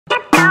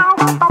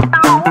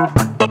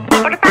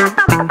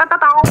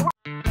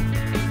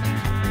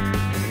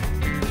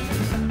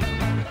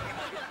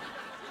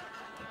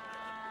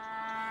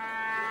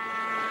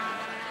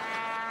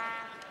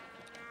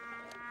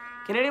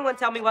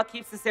tell me what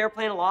keeps this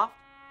airplane aloft?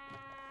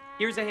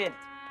 Here's a hint.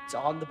 It's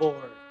on the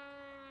board.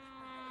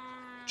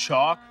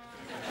 Chalk?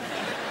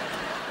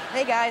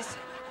 Hey, guys.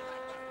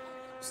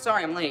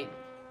 Sorry I'm late.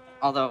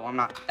 Although I'm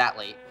not that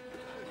late.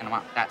 And I'm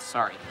not that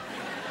sorry.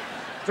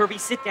 Derby,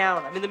 sit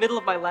down. I'm in the middle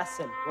of my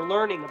lesson. We're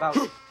learning about...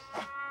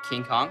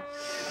 King Kong?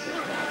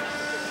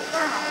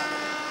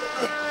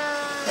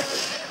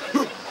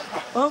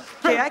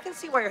 Okay, I can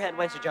see why your head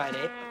went to giant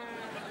ape.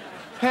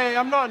 Hey,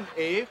 I'm not an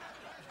ape.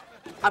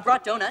 I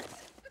brought donuts.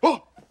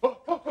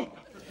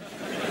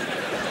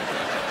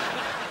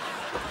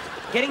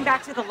 Getting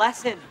back to the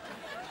lesson.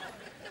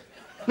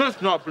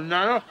 That's not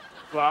banana.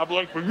 Slab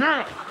like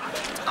banana.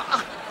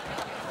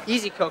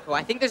 Easy, Coco.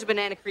 I think there's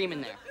banana cream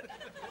in there.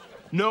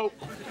 Nope.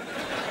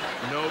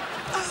 Nope.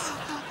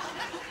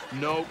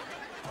 Nope.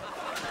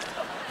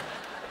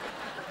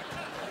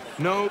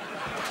 Nope.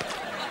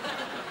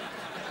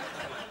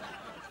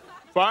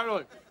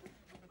 Finally,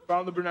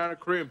 found the banana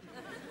cream.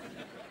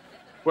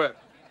 Wait,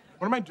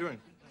 what am I doing?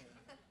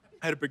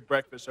 I had a big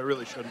breakfast. I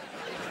really shouldn't.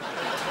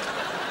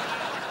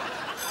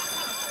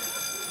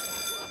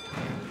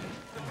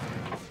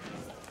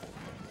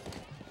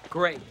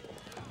 Great.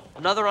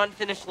 Another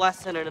unfinished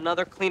lesson and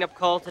another cleanup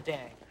call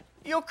today.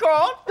 You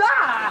called?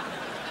 Ah!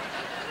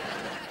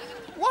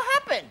 What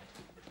happened?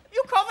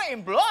 You covered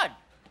in blood.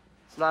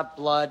 It's not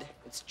blood,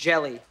 it's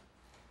jelly.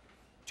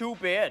 Too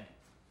bad.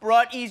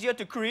 Blood easier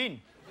to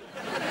clean.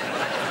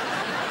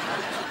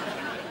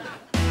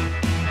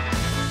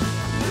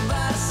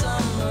 Goodbye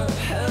summer,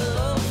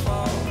 hello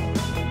fall.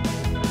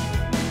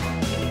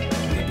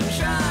 We've been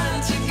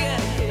trying to get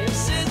here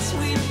since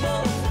we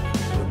both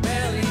were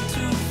barely 2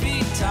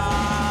 feet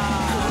tall.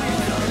 Who you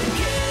calling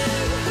kid?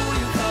 Who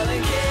you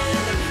calling kid?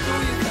 Who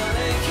you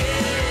calling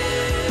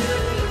kid?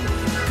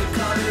 Could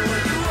call me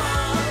what you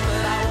want,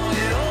 but I want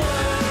it all.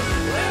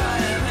 Where I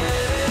am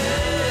headed.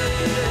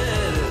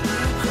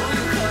 Who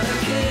you calling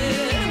kid?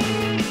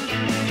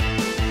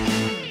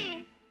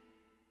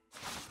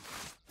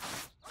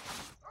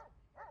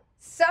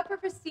 Supper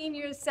for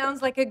seniors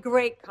sounds like a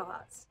great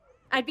cause.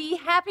 I'd be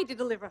happy to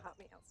deliver hot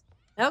meals.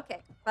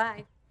 Okay,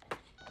 bye.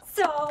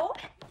 So,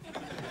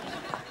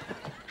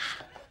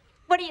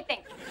 what do you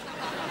think?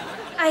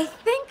 I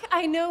think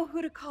I know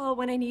who to call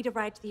when I need a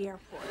ride to the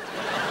airport.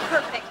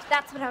 Perfect.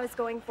 That's what I was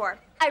going for.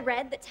 I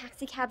read that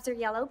taxi cabs are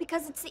yellow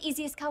because it's the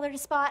easiest color to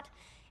spot,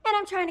 and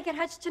I'm trying to get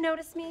Hutch to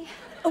notice me.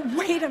 Oh,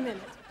 wait a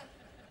minute.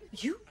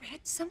 You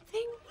read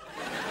something?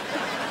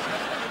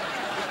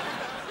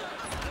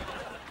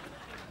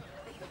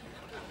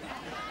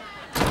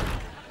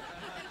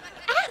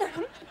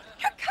 Adam,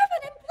 you're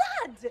covered in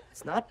blood.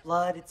 It's not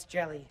blood, it's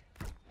jelly.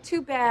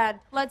 Too bad.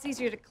 Blood's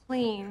easier to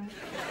clean.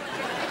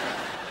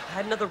 I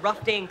had another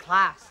rough day in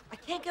class. I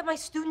can't get my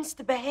students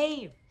to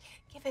behave.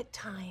 Give it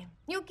time.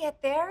 You'll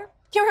get there.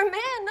 You're a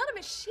man, not a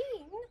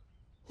machine.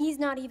 He's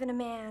not even a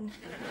man.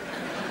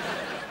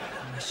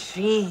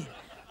 Machine.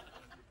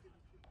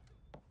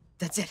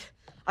 That's it.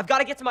 I've got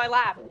to get to my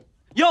lab.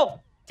 Yo,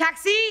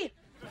 taxi!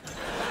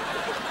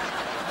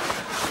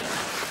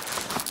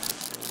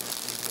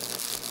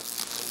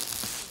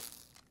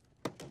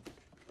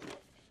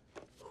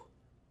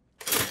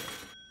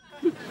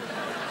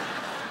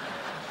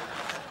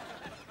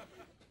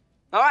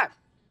 All right,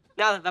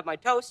 now that I've had my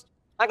toast,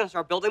 I'm gonna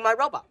start building my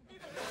robot.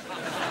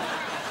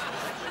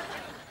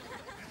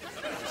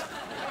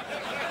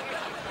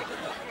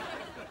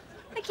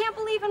 I can't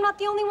believe I'm not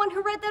the only one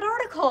who read that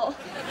article.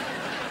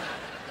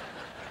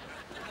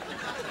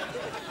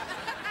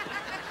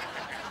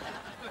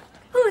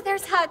 Ooh,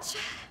 there's Hutch.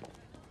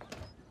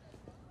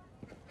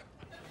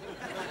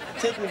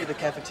 Take me to the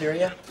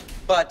cafeteria,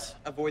 but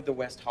avoid the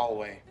west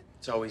hallway.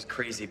 It's always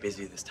crazy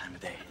busy this time of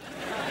day.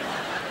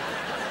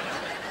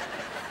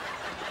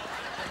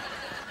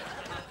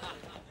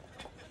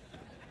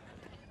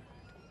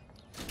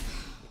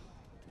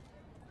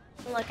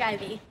 Look,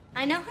 Ivy,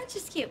 I know Hutch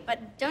is cute,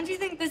 but don't you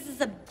think this is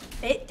a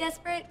bit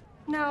desperate?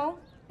 No,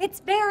 it's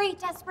very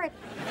desperate.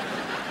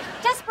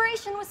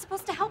 Desperation was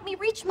supposed to help me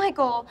reach my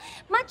goal,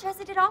 much as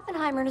it did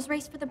Oppenheimer in his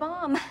race for the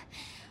bomb.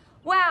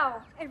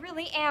 Wow, I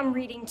really am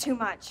reading too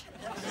much.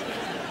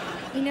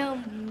 You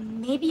know,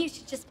 maybe you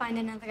should just find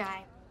another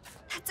guy.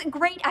 That's a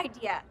great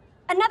idea.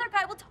 Another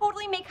guy will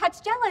totally make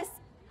Hutch jealous.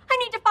 I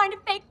need to find a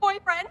fake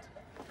boyfriend.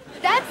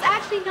 That's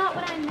actually not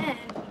what I meant.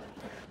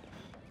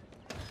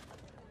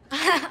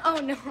 Oh,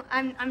 no,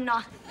 I'm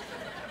not.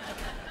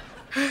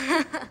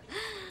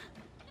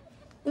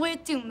 Where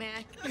to,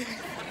 Mac? Good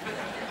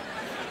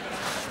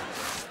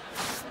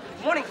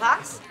morning,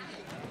 class.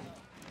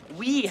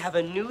 We have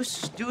a new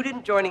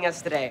student joining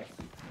us today.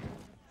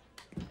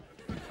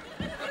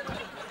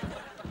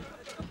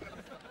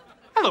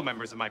 Hello,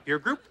 members of my peer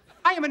group.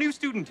 I am a new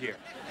student here.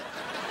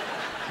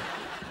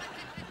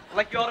 I'd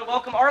like you all to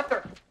welcome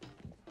Arthur.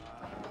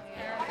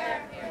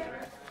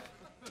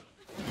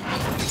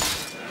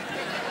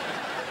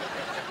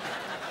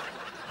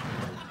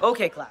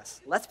 Okay,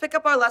 class, let's pick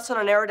up our lesson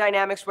on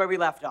aerodynamics where we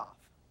left off.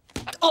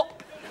 Oh!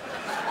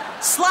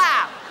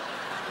 Slap!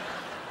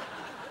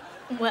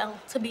 Well,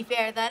 to be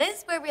fair, that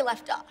is where we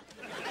left off.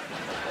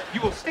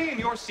 You will stay in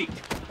your seat.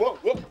 Whoa,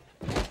 whoa.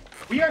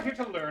 We are here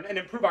to learn and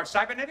improve our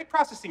cybernetic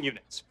processing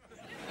units.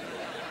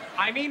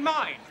 I mean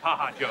mine,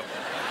 haha joke.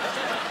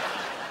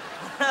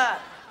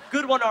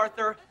 Good one,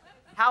 Arthur.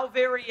 How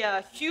very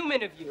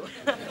human of you.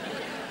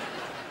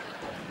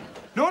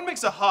 No one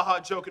makes a ha-ha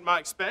joke at my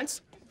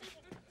expense.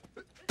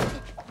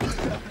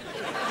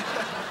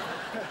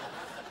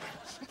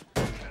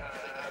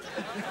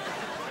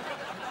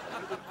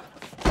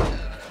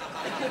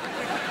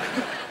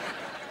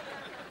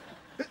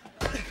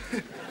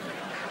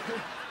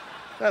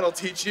 That'll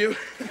teach you.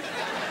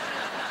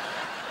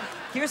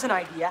 Here's an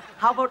idea.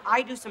 How about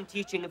I do some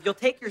teaching if you'll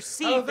take your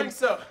seat? I don't think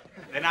so.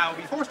 Then I will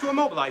be forced to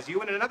immobilize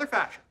you in another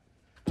fashion.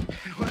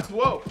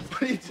 Whoa,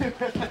 what are you doing?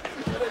 What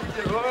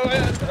are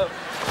you doing?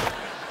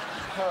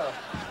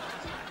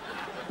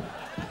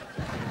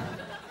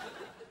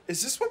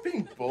 Is this what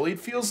being bullied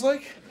feels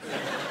like?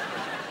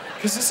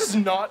 Because this is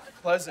not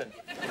pleasant.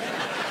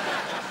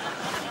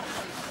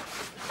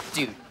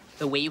 Dude,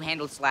 the way you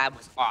handled Slab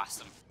was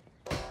awesome.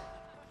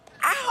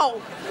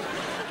 Ow!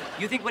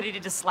 You think what he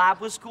did to Slab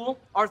was cool?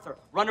 Arthur,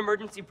 run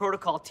emergency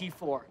protocol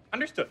T4.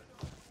 Understood.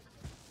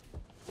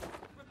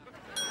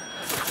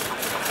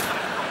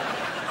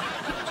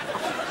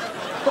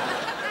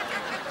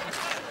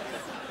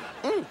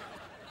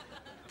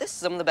 This is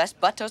some of the best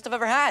butt toast I've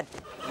ever had.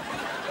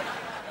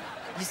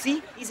 You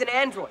see, he's an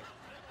android.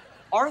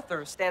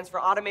 Arthur stands for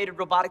automated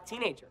robotic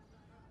teenager.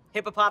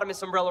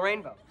 Hippopotamus umbrella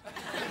rainbow.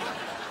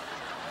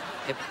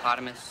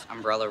 Hippopotamus,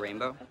 umbrella,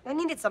 rainbow. I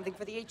needed something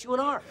for the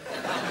H-U-N-R.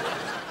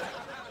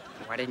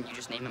 Why didn't you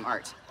just name him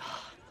Art?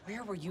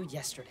 Where were you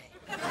yesterday?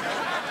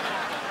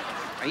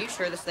 Are you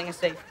sure this thing is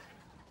safe?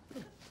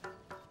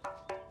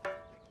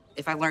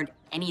 If I learned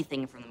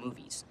anything from the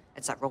movies,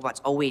 it's that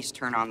robots always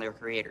turn on their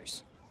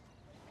creators.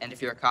 And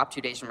if you're a cop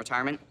 2 days from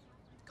retirement,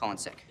 call in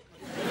sick.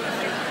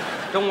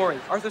 Don't worry,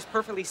 Arthur's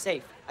perfectly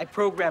safe. I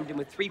programmed him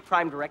with 3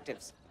 prime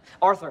directives.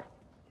 Arthur.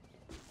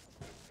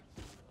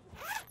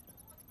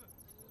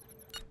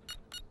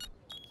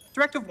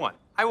 Directive 1,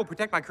 I will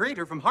protect my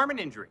creator from harm and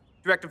injury.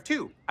 Directive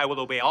 2, I will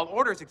obey all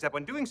orders except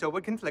when doing so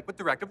would conflict with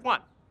Directive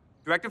 1.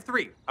 Directive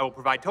 3, I will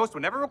provide toast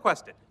whenever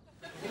requested.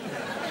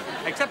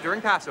 Except during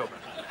Passover.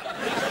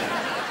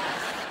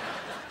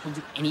 He'll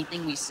do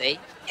anything we say?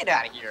 Get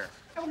out of here.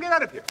 I will get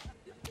out of here.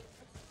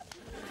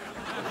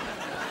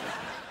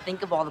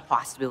 Think of all the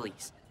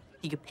possibilities.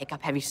 He could pick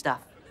up heavy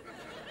stuff.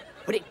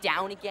 Put it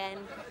down again.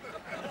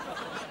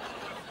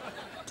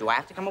 Do I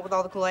have to come up with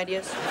all the cool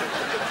ideas?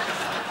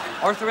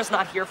 Arthur is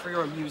not here for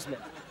your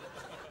amusement.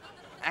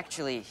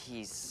 Actually,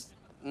 he's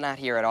not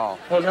here at all.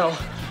 Oh, no.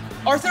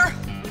 Arthur!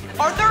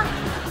 Arthur!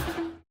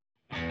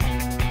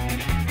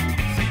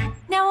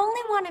 Now,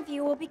 only one of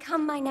you will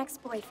become my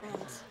next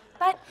boyfriend.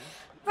 But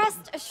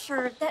rest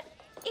assured that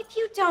if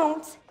you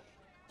don't,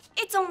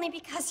 it's only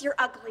because you're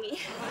ugly.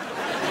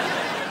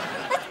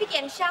 Let's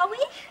begin, shall we?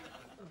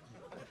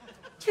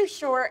 Too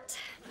short,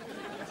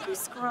 too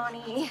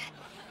scrawny,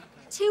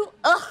 too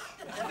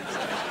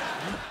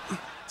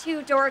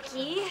too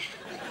dorky,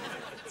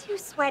 too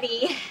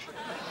sweaty,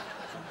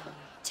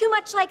 too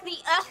much like the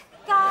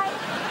guy.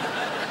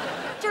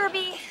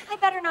 Derby, I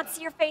better not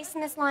see your face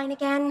in this line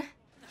again.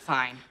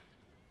 Fine.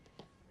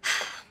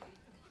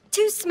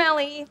 Too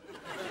smelly,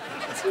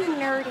 too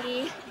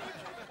nerdy,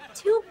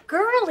 too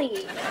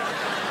girly.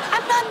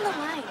 I'm not in the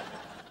line.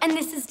 And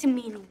this is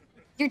demeaning.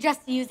 You're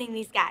just using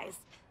these guys.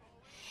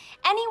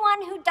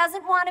 Anyone who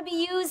doesn't want to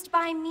be used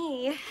by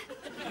me,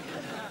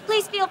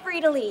 please feel free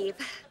to leave.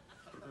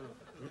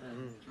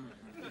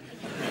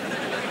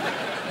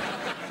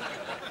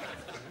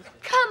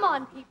 Come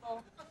on,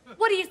 people.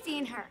 What do you see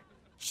in her?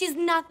 She's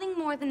nothing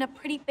more than a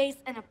pretty face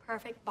and a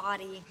perfect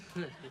body.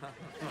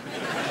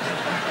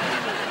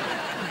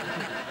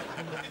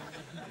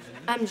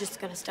 I'm just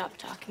gonna stop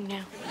talking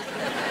now.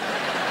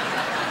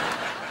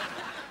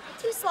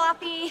 Too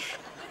sloppy,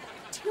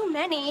 too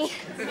many.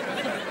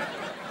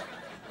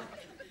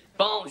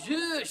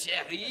 Bonjour,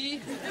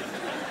 chérie.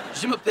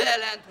 Je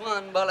m'appelle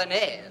Antoine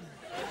Bolognese.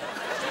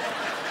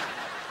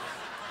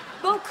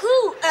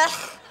 Beaucoup.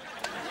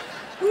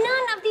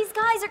 None of these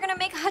guys are gonna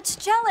make Hutch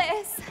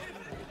jealous.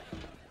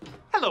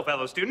 Hello,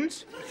 fellow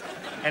students.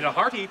 And a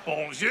hearty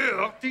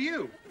bonjour to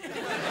you.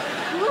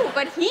 Ooh,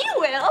 but he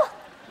will.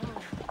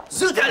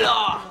 Zut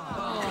alors!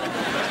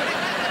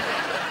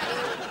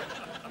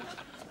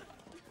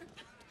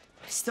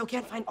 I still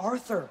can't find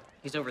Arthur.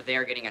 He's over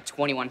there getting a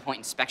 21-point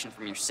inspection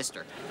from your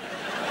sister.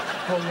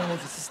 Oh, no,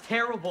 this is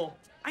terrible.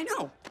 I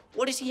know.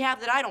 What does he have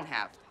that I don't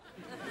have?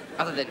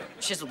 Other than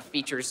chiseled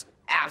features,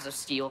 abs of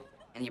steel,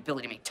 and the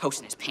ability to make toast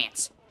in his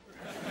pants.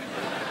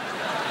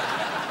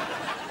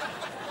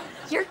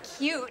 You're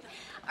cute.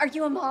 Are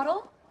you a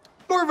model?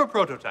 More of a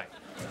prototype.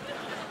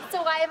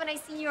 So why haven't I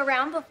seen you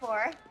around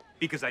before?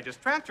 Because I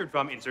just transferred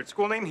from insert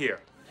school name here.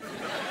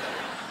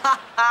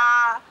 Ha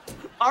ha!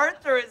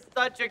 Arthur is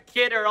such a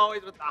kidder,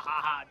 always with the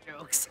ha-ha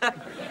jokes.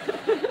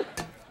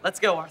 Let's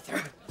go,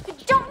 Arthur.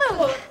 Don't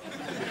move!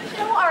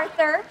 No,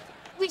 Arthur.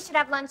 We should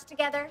have lunch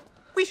together.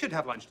 We should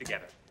have lunch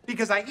together.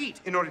 Because I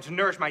eat in order to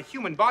nourish my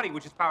human body,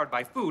 which is powered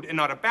by food and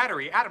not a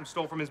battery Adam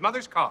stole from his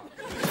mother's car.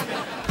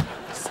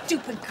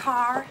 Stupid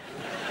car.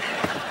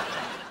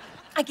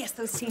 I guess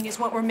those seniors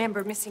won't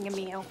remember missing a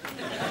meal.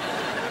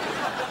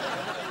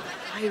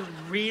 I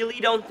really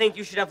don't think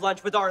you should have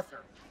lunch with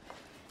Arthur.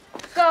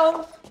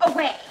 Go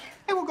away.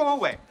 It will go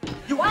away.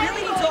 You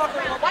really need to talk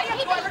around. Why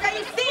you ever got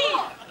your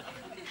seat?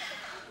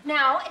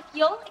 Now, if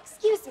you'll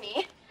excuse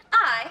me,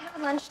 I have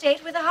a lunch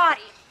date with a hottie.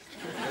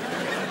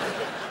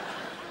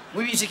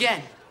 We meet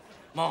again,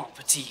 mon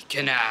petit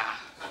canard.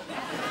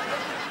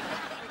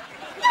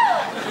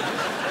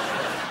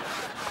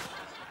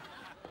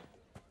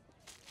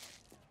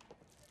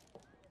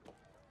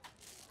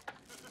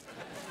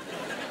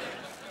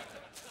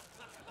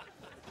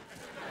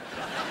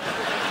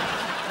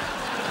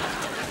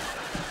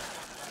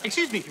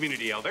 Excuse me,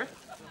 community elder.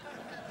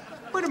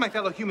 Where do my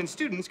fellow human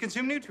students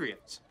consume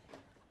nutrients?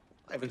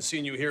 I haven't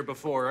seen you here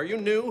before. Are you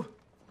new?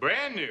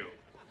 Brand new.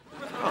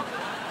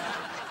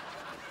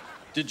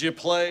 Did you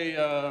play,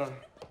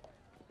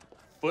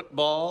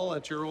 football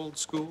at your old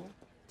school?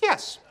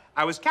 Yes,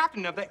 I was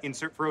captain of the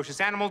insert ferocious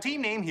animal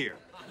team name here.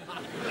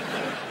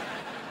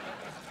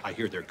 I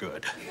hear they're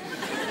good.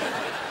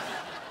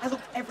 I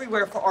looked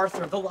everywhere for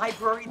Arthur. The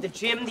library, the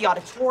gym, the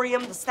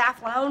auditorium, the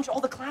staff lounge, all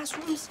the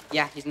classrooms.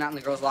 Yeah, he's not in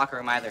the girls' locker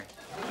room either.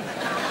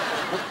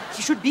 Well,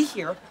 he should be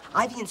here.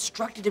 Ivy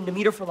instructed him to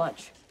meet her for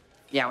lunch.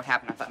 Yeah, what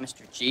happened? I thought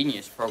Mr.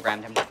 Genius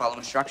programmed him to follow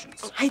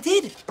instructions. I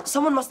did.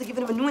 Someone must have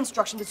given him a new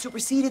instruction that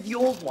superseded the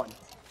old one.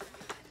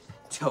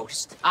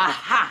 Toast.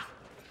 Aha!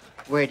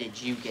 Where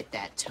did you get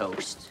that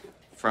toast?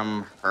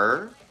 From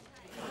her?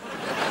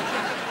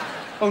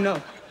 Oh no,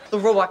 the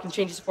robot can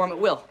change his form at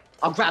will.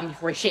 I'll grab him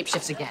before he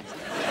shapeshifts again.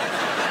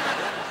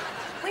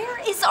 Where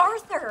is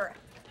Arthur?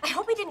 I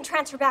hope he didn't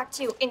transfer back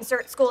to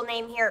insert school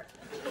name here.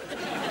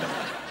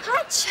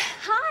 Hutch,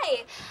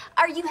 hi.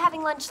 Are you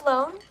having lunch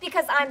alone?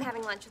 Because I'm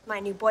having lunch with my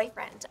new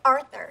boyfriend,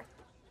 Arthur.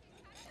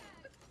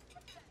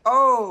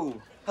 Oh,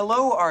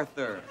 hello,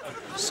 Arthur.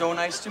 So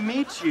nice to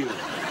meet you.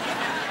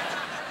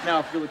 Now,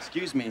 if you'll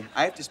excuse me,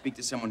 I have to speak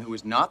to someone who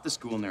is not the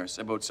school nurse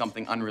about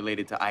something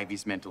unrelated to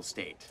Ivy's mental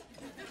state.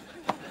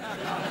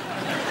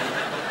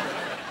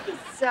 He's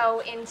so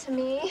into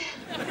me.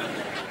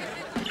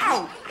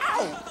 Ow!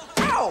 Ow!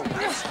 Ow!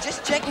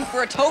 Just checking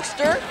for a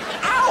toaster.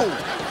 Ow!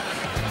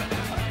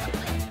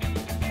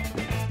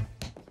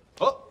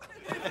 Oh,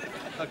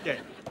 okay.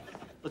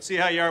 Let's see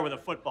how you are with a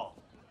football.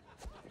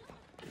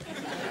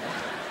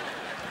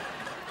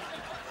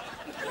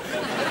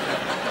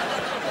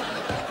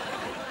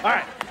 All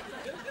right.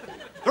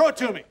 Throw it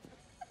to me.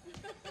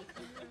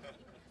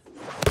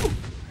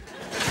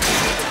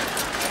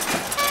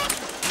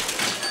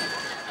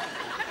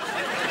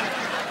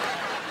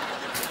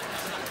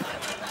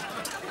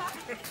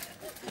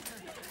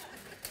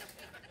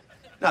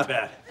 Not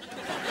bad.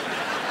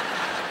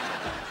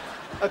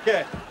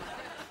 Okay.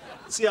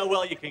 Let's see how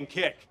well you can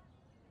kick.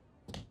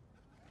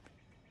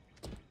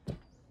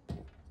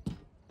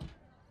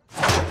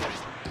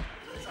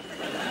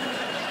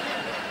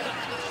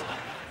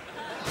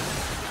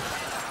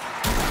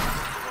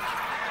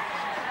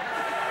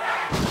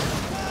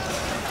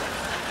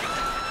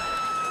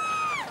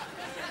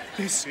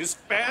 This is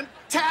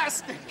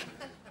fantastic!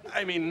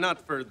 I mean,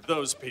 not for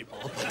those people,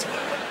 but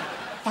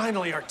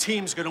finally our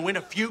team's gonna win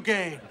a few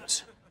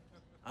games.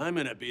 I'm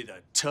gonna be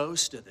the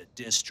toast of the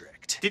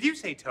district. Did you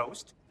say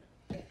toast?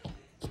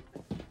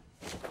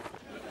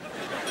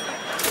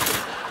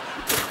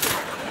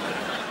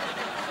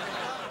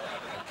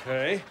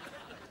 Okay,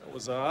 that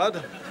was odd.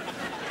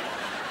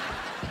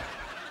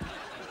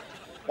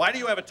 Why do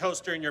you have a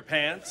toaster in your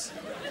pants?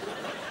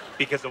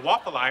 Because a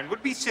waffle iron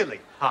would be silly.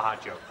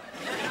 Haha joke.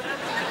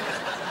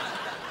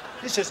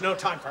 This is no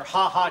time for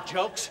ha-ha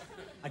jokes.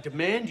 I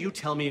demand you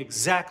tell me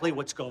exactly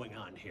what's going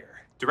on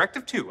here.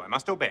 Directive 2, I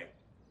must obey.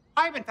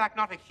 I am in fact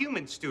not a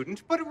human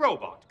student, but a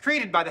robot,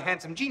 created by the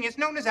handsome genius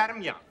known as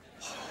Adam Young.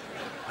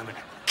 I'm gonna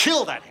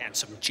kill that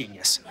handsome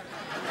genius.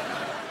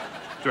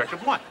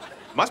 Directive 1,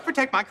 must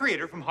protect my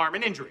creator from harm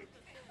and injury.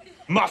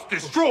 Must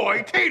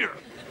destroy Tater.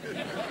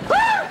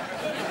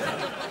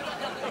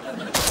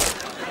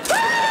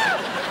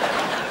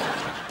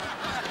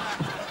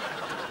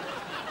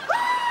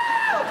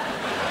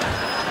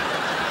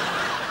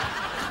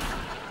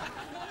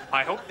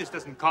 I hope this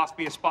doesn't cost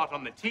me a spot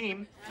on the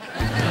team.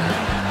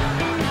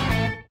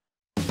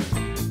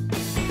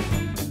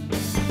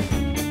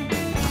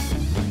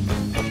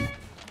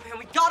 Man,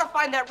 we gotta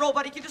find that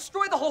robot. He can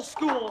destroy the whole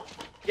school.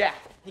 Yeah,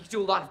 he can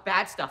do a lot of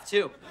bad stuff,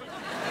 too.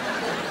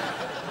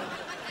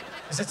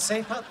 Is it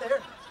safe out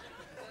there?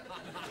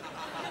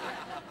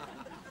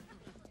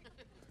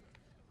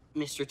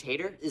 Mr.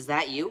 Tater, is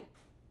that you?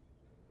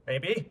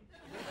 Maybe.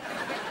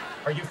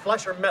 Are you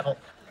flesh or metal?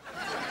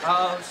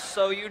 Oh,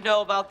 so you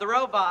know about the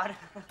robot.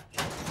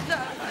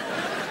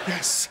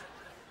 Yes.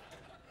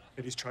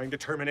 And he's trying to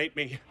terminate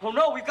me. Oh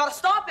no, we've got to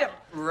stop him.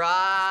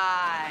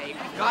 Right.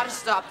 We gotta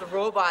stop the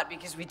robot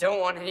because we don't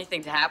want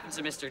anything to happen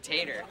to Mr.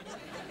 Tater.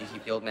 You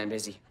keep the old man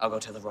busy. I'll go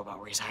tell the robot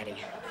where he's hiding.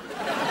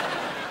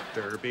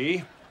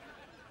 Derby,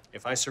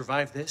 If I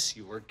survive this,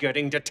 you are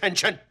getting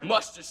detention.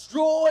 Must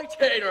destroy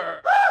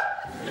Tater!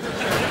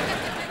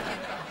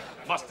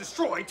 Must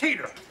destroy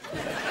Tater.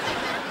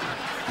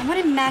 I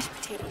wanted mashed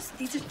potatoes.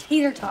 These are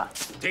tater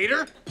tots.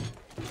 Tater?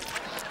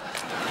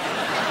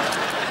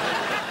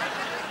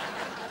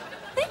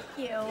 Thank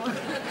you.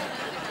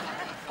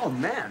 Oh,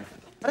 man.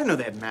 I didn't know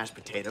they had mashed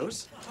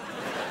potatoes.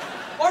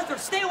 Arthur,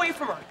 stay away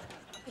from her.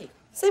 Hey,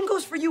 same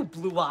goes for you,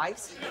 Blue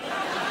Eyes.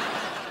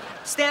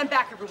 Stand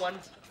back, everyone.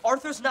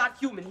 Arthur's not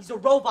human. He's a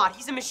robot.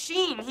 He's a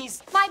machine.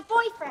 He's My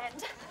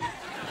boyfriend.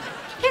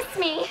 Kiss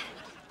me.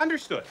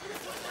 Understood.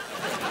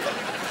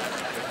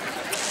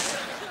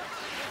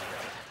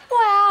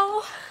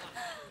 Wow.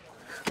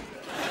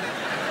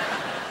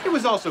 It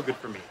was also good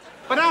for me.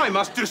 But now I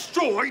must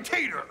destroy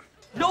Tater.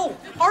 No,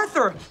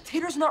 Arthur!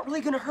 Tater's not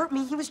really gonna hurt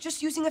me. He was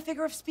just using a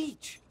figure of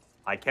speech.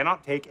 I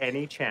cannot take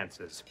any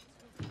chances.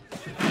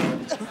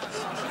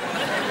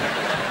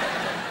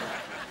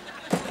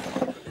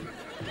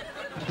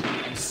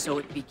 And so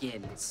it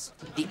begins.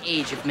 The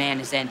age of man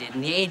is ended,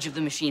 and the age of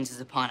the machines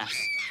is upon us.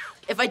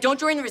 If I don't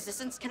join the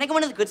resistance, can I get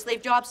one of the good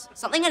slave jobs?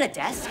 Something on a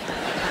desk?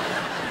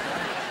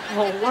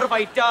 Oh, what have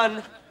I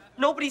done?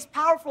 Nobody's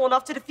powerful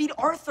enough to defeat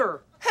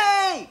Arthur.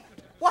 Hey!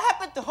 What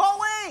happened to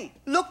Hallway?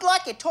 Looked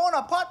like it torn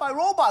apart by a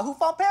robot who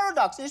found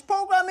paradox in his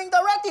programming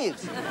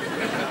directives.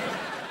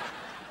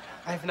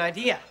 I have an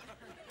idea.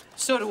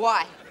 So do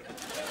I.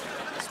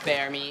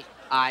 Spare me.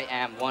 I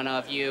am one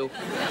of you.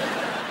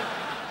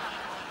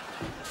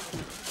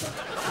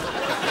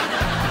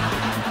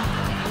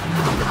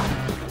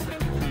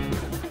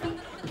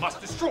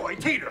 Must destroy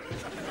Tater.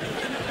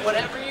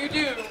 Whatever you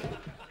do,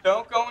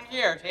 don't go in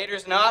here.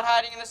 Tater's not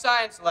hiding in the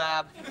science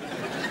lab.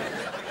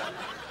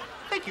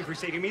 Thank you for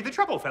saving me the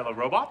trouble, fellow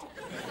robot.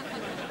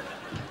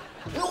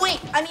 No, wait.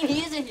 I mean, he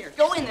is in here.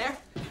 Go in there.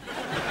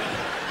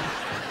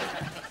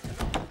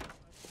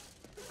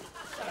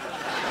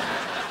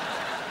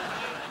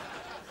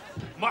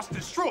 Must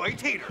destroy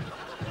Tater.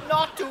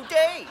 Not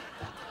today.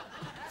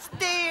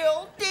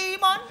 Steel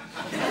demon.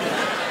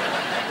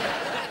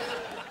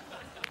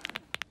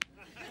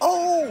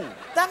 Oh,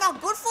 that's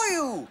not good for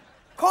you.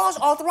 Cause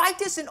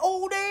arthritis in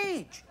old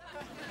age.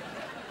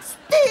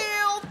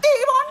 Steel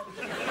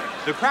demon.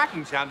 The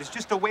cracking sound is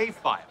just a wave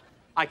file.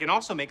 I can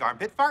also make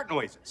armpit fart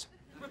noises.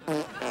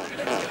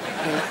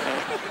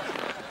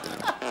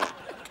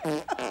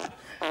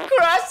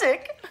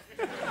 Classic.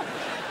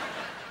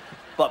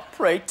 But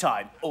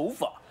playtime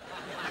over.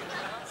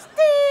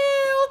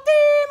 Steel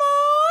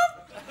demon.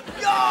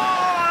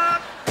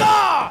 Yeah!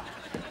 Gah!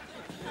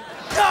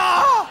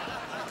 Gah!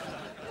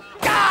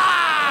 Gah!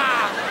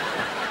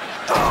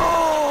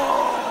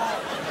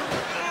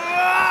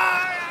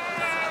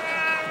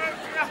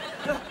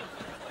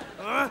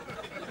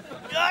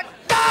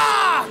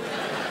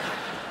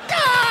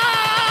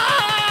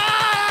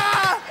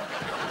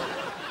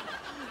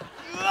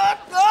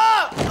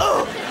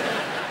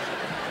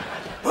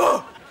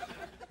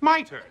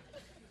 My turn.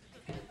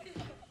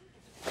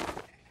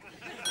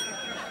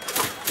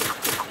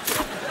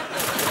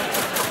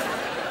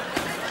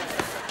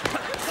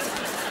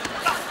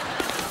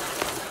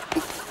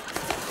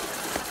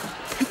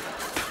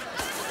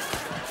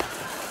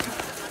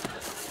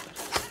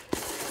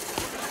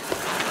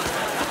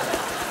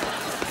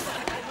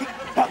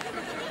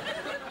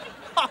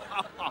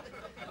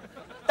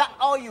 That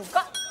all you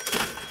got?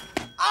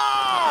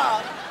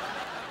 Ah!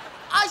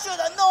 I should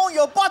have known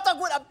your buttock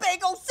with a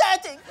big old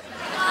setting.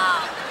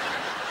 Ah!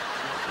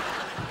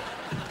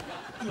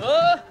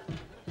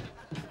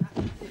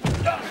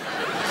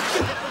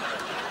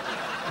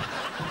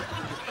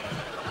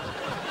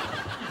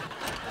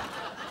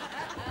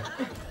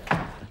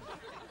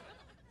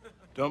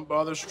 Don't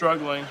bother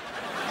struggling.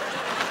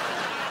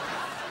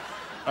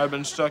 I've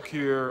been stuck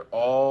here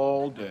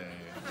all day.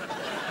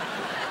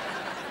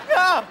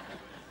 Yeah.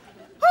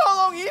 How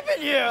long you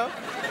been here?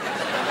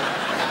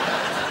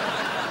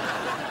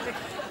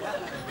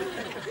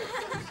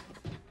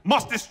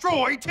 Must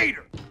destroy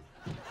Tater.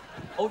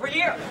 Over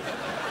here.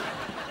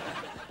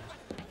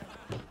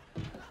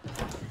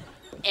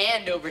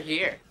 And over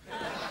here.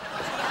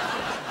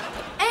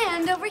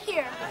 And over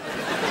here.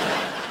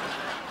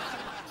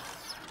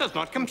 Does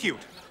not compute.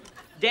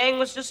 Dang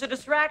was just a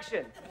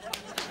distraction.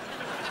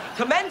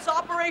 Commence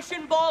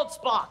Operation Bald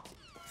Spot.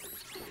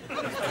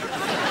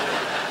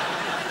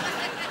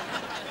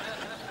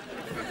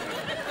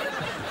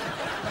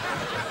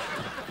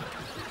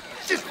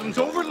 Systems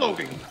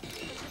overloading.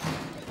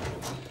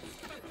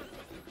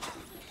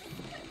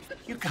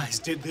 You guys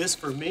did this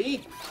for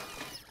me?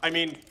 I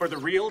mean, for the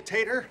real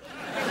Tater?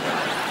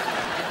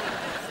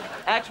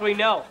 Actually,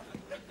 no.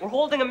 We're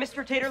holding a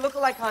Mr. Tater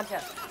lookalike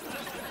contest.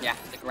 Yeah,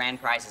 the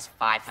grand prize is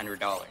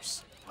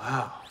 $500.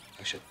 Wow,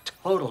 I should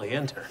totally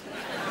enter.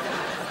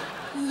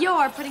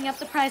 You're putting up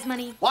the prize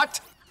money. What?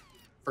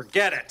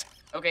 Forget it.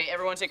 Okay,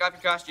 everyone take off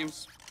your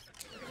costumes.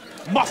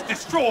 Must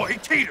destroy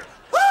Tater.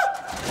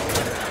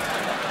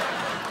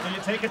 Can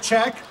you take a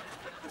check?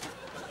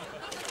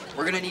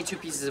 We're gonna need 2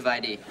 pieces of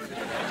ID.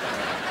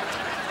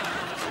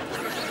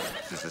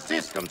 This is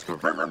systems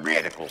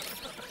critical.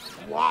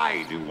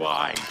 Why do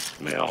I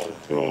smell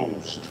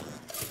toast?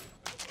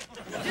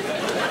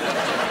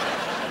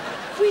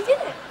 We did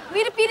it.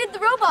 We defeated the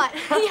robot.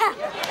 Yeah.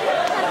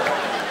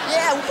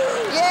 Yeah,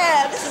 woo,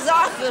 yeah, this is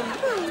awesome.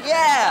 Woo,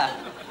 yeah.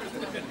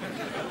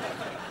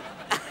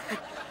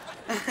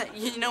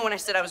 You know when I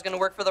said I was going to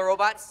work for the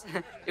robots?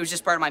 It was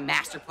just part of my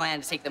master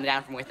plan to take them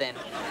down from within.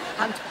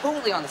 I'm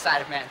totally on the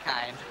side of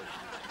mankind.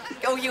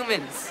 Go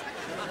humans.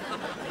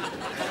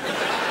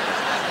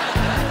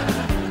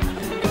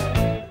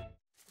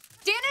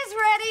 Dinner's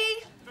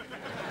ready.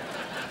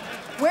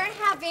 We're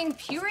having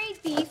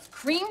pureed beef,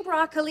 cream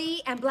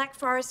broccoli, and black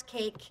forest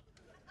cake.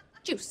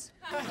 Juice.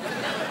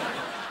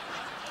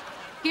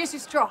 Here's your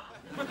straw.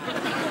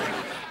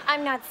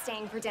 I'm not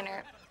staying for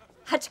dinner.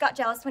 Hutch got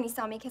jealous when he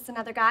saw me kiss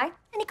another guy, and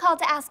he called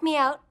to ask me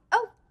out.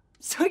 Oh,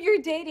 so you're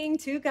dating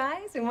 2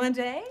 guys in one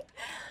day?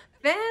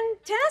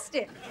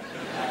 Fantastic.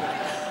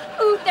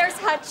 Ooh, there's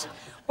Hutch.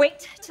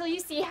 Wait till you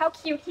see how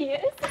cute he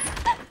is.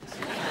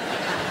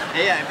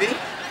 Hey, Ivy.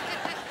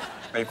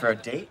 Ready for a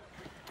date?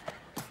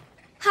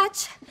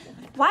 Hutch,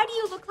 why do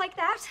you look like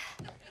that?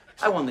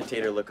 I won the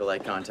Tater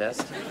look-alike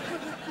contest.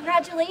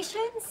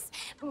 Congratulations.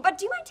 But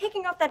do you mind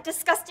taking off that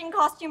disgusting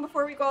costume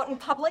before we go out in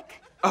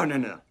public? Oh,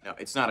 no,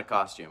 it's not a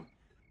costume.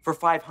 For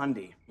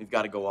 $500, we've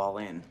got to go all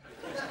in.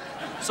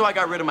 So I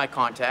got rid of my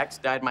contacts,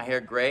 dyed my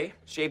hair gray,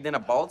 shaved in a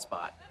bald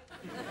spot.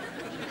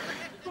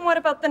 What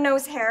about the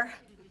nose hair?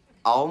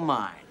 All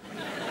mine.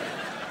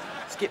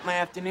 Skip my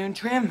afternoon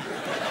trim.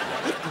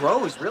 It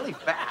grows really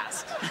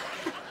fast.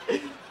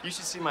 You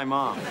should see my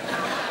mom.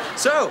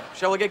 So,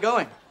 shall we get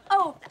going?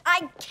 Oh,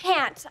 I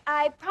can't.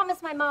 I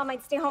promised my mom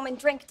I'd stay home and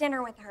drink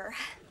dinner with her.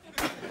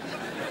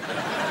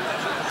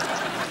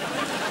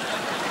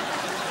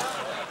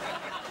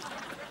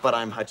 But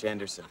I'm Hutch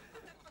Anderson.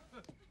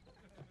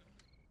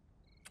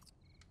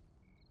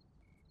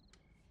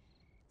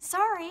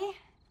 Sorry,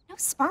 no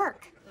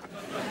spark.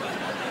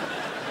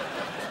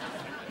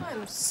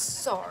 I'm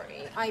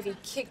sorry. Ivy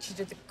kicked you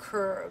to the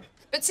curb.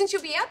 But since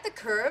you'll be at the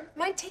curb,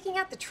 mind taking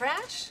out the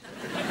trash?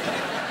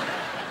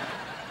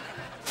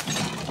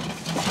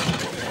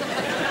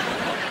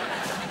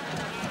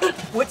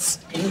 What's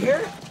in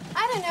here?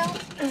 I don't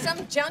know.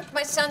 Some junk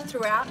my son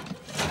threw out.